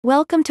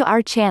Welcome to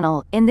our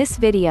channel. In this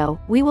video,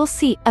 we will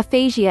see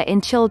aphasia in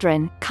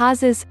children,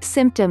 causes,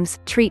 symptoms,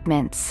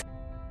 treatments.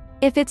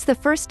 If it's the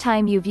first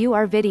time you view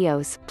our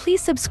videos, please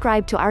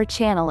subscribe to our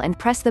channel and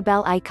press the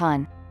bell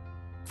icon.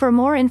 For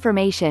more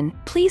information,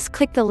 please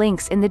click the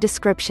links in the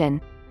description.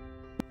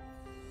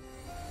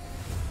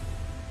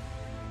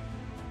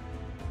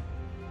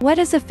 What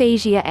is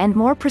aphasia and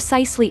more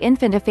precisely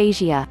infant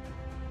aphasia?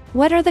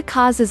 What are the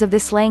causes of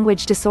this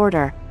language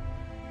disorder?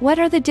 What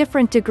are the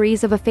different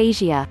degrees of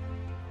aphasia?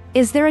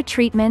 Is there a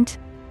treatment?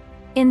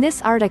 In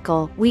this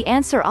article, we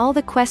answer all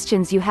the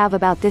questions you have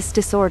about this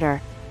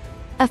disorder.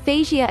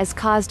 Aphasia is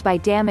caused by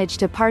damage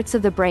to parts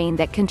of the brain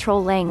that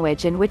control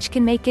language and which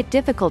can make it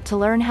difficult to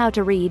learn how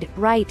to read,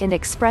 write and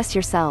express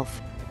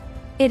yourself.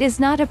 It is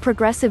not a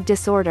progressive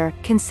disorder,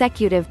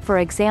 consecutive, for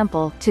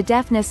example, to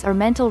deafness or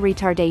mental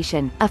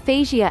retardation.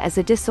 Aphasia is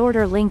a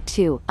disorder linked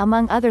to,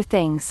 among other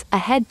things, a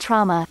head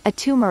trauma, a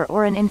tumor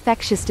or an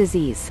infectious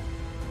disease.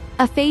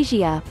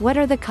 Aphasia, what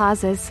are the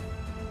causes?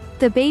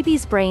 The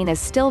baby's brain is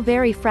still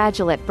very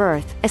fragile at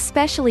birth,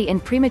 especially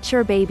in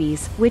premature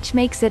babies, which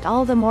makes it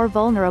all the more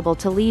vulnerable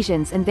to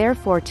lesions and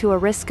therefore to a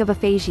risk of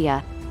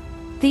aphasia.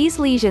 These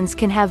lesions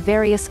can have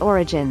various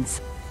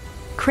origins.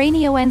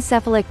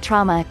 Cranioencephalic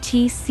trauma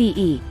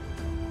 (TCE).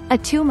 A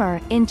tumor.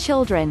 In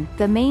children,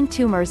 the main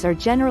tumors are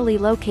generally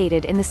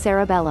located in the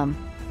cerebellum.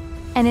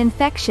 An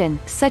infection,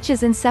 such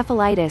as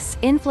encephalitis,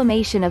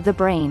 inflammation of the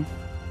brain.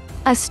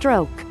 A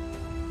stroke.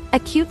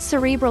 Acute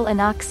cerebral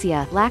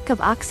anoxia, lack of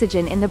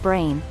oxygen in the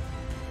brain.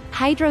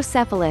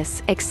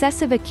 Hydrocephalus,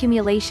 excessive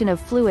accumulation of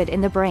fluid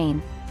in the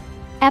brain.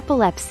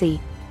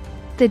 Epilepsy.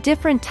 The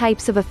different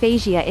types of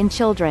aphasia in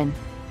children.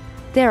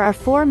 There are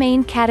four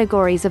main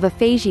categories of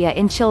aphasia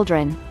in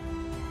children.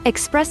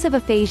 Expressive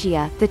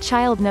aphasia, the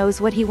child knows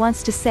what he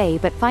wants to say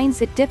but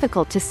finds it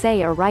difficult to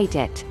say or write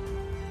it.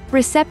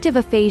 Receptive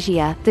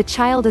aphasia, the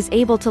child is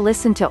able to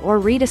listen to or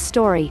read a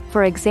story,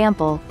 for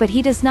example, but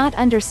he does not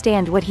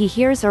understand what he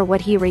hears or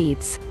what he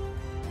reads.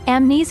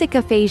 Amnesic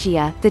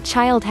aphasia, the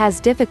child has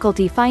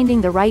difficulty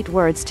finding the right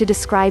words to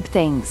describe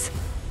things.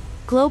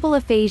 Global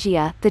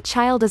aphasia, the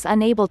child is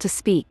unable to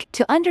speak,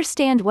 to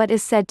understand what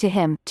is said to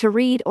him, to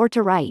read or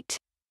to write.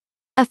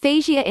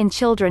 Aphasia in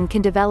children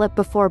can develop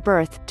before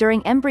birth,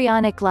 during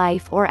embryonic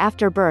life or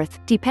after birth,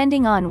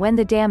 depending on when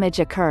the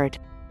damage occurred.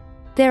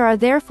 There are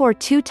therefore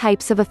two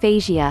types of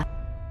aphasia.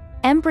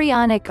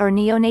 Embryonic or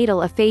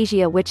neonatal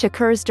aphasia, which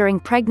occurs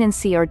during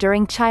pregnancy or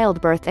during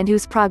childbirth and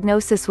whose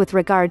prognosis with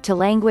regard to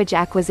language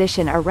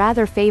acquisition are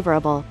rather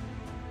favorable.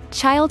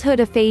 Childhood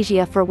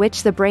aphasia, for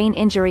which the brain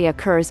injury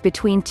occurs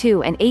between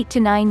 2 and 8 to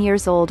 9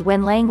 years old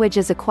when language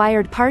is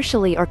acquired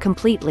partially or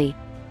completely.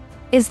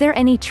 Is there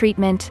any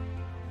treatment?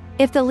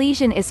 If the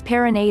lesion is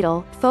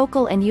perinatal,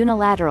 focal and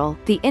unilateral,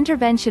 the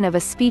intervention of a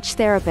speech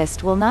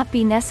therapist will not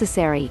be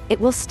necessary. It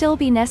will still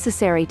be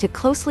necessary to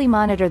closely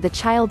monitor the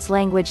child's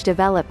language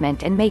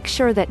development and make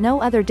sure that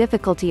no other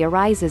difficulty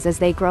arises as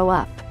they grow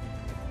up.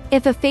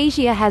 If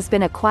aphasia has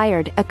been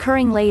acquired,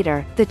 occurring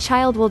later, the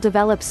child will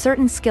develop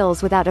certain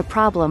skills without a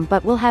problem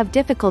but will have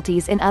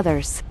difficulties in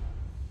others.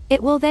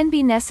 It will then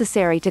be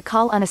necessary to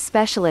call on a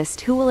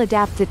specialist who will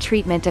adapt the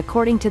treatment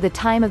according to the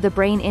time of the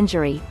brain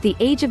injury, the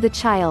age of the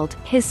child,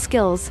 his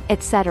skills,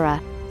 etc.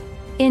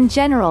 In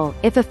general,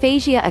 if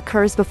aphasia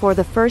occurs before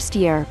the first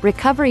year,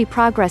 recovery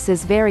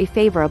progresses very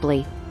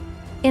favorably.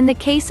 In the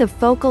case of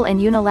focal and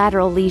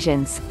unilateral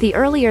lesions, the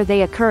earlier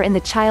they occur in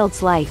the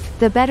child's life,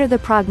 the better the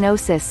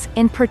prognosis,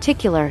 in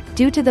particular,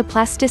 due to the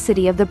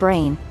plasticity of the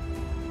brain.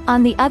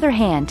 On the other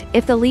hand,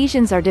 if the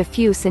lesions are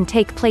diffuse and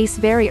take place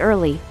very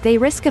early, they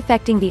risk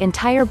affecting the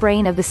entire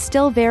brain of the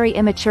still very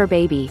immature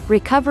baby.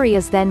 Recovery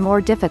is then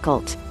more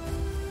difficult.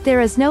 There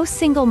is no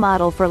single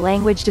model for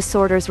language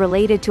disorders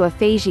related to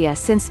aphasia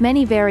since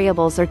many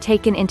variables are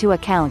taken into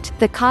account: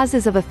 the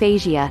causes of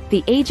aphasia,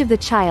 the age of the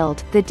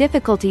child, the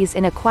difficulties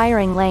in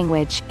acquiring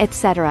language,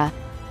 etc.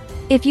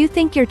 If you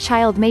think your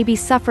child may be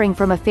suffering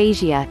from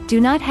aphasia, do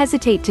not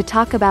hesitate to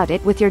talk about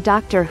it with your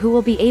doctor, who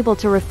will be able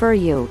to refer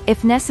you,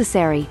 if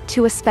necessary,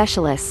 to a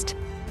specialist.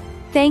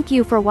 Thank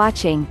you for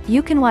watching.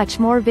 You can watch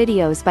more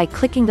videos by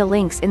clicking the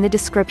links in the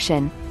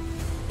description.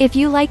 If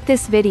you like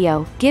this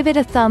video, give it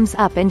a thumbs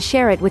up and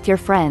share it with your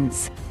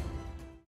friends.